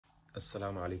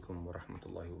Assalamu alaikum wa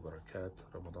rahmatullahi wa barakatuh.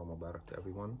 Ramadan Mubarak to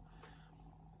everyone.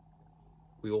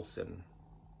 We all sin.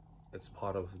 It's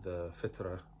part of the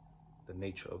fitrah, the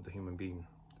nature of the human being.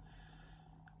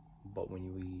 But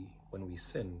when we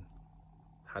sin,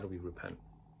 how do we repent?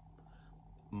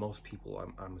 Most people,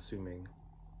 I'm assuming,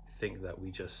 think that we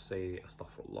just say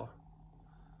astaghfirullah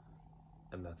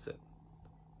and that's it.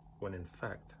 When in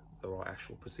fact, there are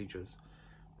actual procedures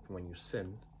when you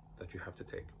sin that you have to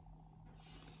take.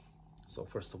 So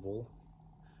first of all,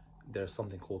 there's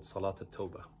something called Salat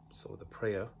al-Tawbah, so the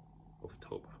prayer of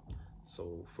Tawbah,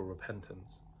 so for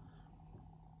repentance.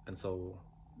 And so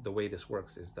the way this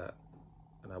works is that,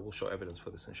 and I will show evidence for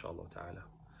this inshallah ta'ala,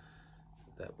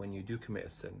 that when you do commit a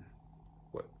sin,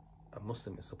 what a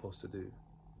Muslim is supposed to do,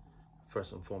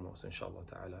 first and foremost inshallah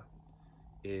ta'ala,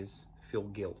 is feel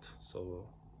guilt. So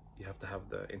you have to have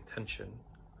the intention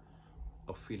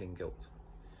of feeling guilt.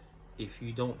 If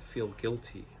you don't feel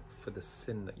guilty for the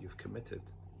sin that you've committed,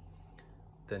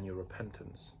 then your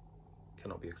repentance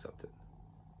cannot be accepted.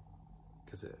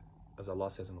 Because as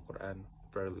Allah says in the Quran,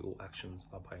 verily all actions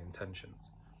are by intentions.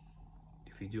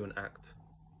 If you do an act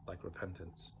like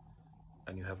repentance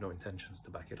and you have no intentions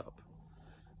to back it up,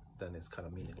 then it's kind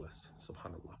of meaningless,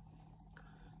 subhanallah.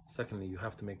 Secondly, you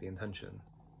have to make the intention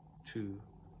to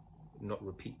not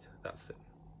repeat that sin,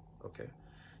 okay?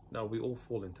 Now, we all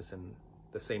fall into sin,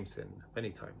 the same sin, many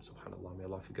times, subhanallah. May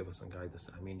Allah forgive us and guide us,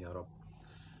 ameen ya Rab.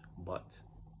 But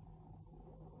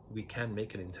we can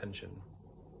make an intention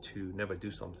to never do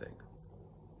something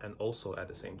and also at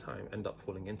the same time end up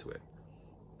falling into it.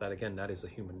 That again, that is a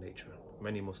human nature.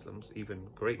 Many Muslims, even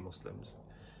great Muslims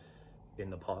in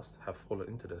the past, have fallen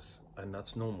into this, and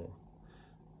that's normal.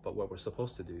 But what we're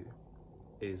supposed to do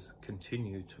is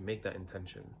continue to make that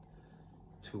intention,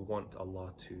 to want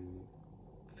Allah to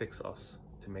fix us,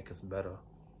 to make us better,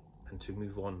 and to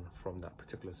move on from that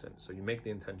particular sin. So you make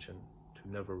the intention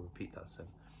to never repeat that sin.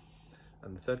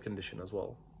 And the third condition as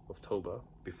well of Tawbah,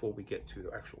 before we get to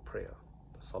the actual prayer,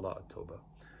 the Salat al-Tawbah,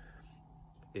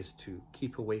 is to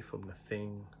keep away from the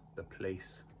thing, the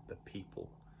place, the people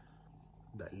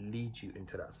that lead you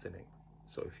into that sinning.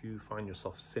 So if you find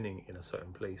yourself sinning in a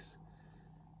certain place,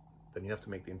 then you have to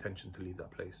make the intention to leave that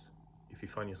place. If you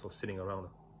find yourself sitting around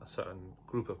a certain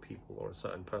group of people or a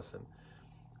certain person,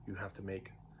 you have to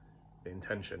make the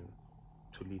intention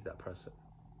to leave that person,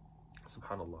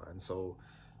 subhanallah. And so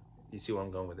you see where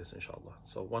I'm going with this, inshallah.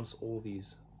 So once all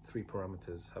these three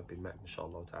parameters have been met,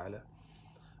 inshallah ta'ala,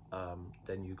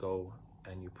 then you go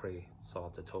and you pray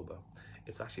Salat al-Tawbah.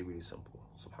 It's actually really simple,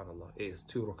 subhanallah. It is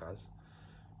 2 rak'ahs,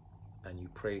 and you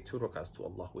pray 2 rak'ahs to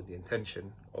Allah with the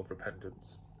intention of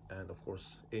repentance. And of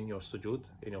course, in your sujood,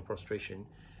 in your prostration,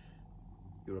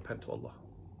 you repent to Allah.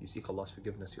 You seek Allah's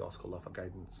forgiveness, you ask Allah for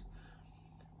guidance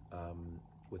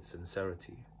with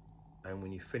sincerity. And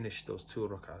when you finish those 2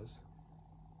 rak'ahs,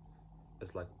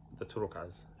 it's like the 2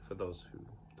 rak'ahs, for those who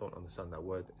don't understand that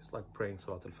word, it's like praying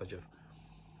Salat al-Fajr,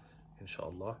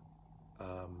 inshallah.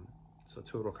 So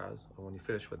 2 rak'ahs, and when you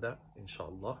finish with that,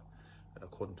 inshallah, and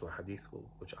according to a hadith,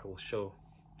 which I will show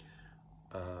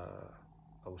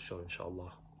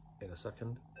inshallah in a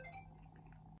second.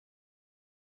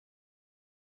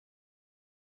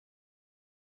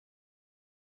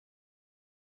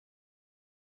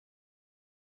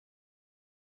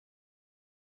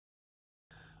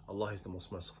 Allah is the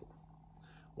most merciful.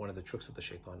 One of the tricks of the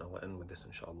shaitan, I will end with this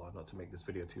inshallah, not to make this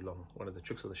video too long. One of the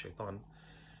tricks of the shaitan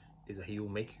is that he will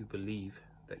make you believe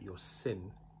that your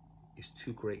sin is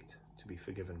too great to be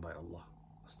forgiven by Allah.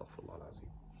 Astaghfirullah al-Azim.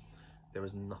 There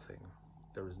is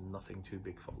nothing too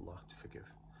big for Allah to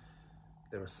forgive.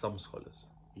 There are some scholars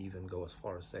even go as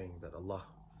far as saying that Allah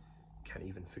can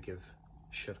even forgive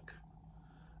shirk.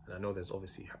 And I know there's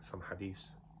obviously some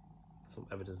hadiths, some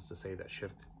evidence to say that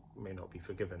shirk may not be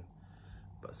forgiven,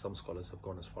 but some scholars have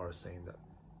gone as far as saying that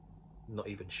not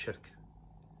even shirk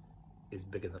is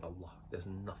bigger than Allah. There's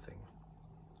nothing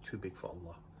too big for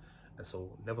Allah. And so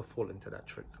never fall into that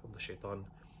trick of the shaitan,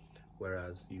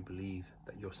 whereas you believe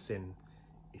that your sin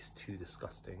is too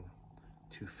disgusting,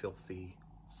 too filthy,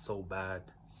 so bad,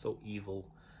 so evil,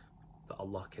 that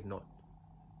Allah cannot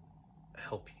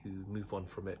help you move on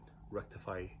from it,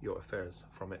 rectify your affairs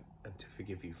from it, and to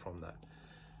forgive you from that.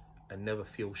 And never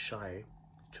feel shy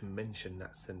to mention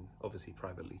that sin, obviously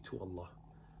privately, to Allah.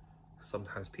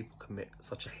 Sometimes people commit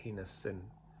such a heinous sin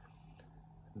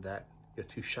that you're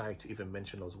too shy to even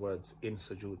mention those words in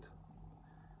sujood,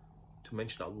 to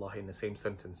mention Allah in the same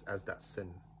sentence as that sin.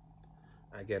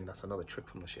 Again, that's another trick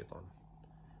from the shaitan.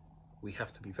 We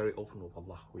have to be very open with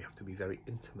Allah. We have to be very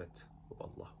intimate with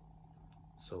Allah.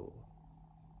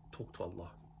 talk to Allah.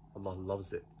 Allah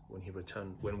loves it when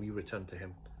we return to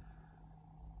Him.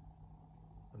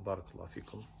 Barakallahu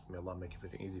fikum. May Allah make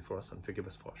everything easy for us and forgive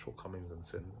us for our shortcomings and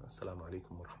sin. Assalamu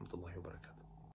alaikum wa rahmatullahi wa barakatuh.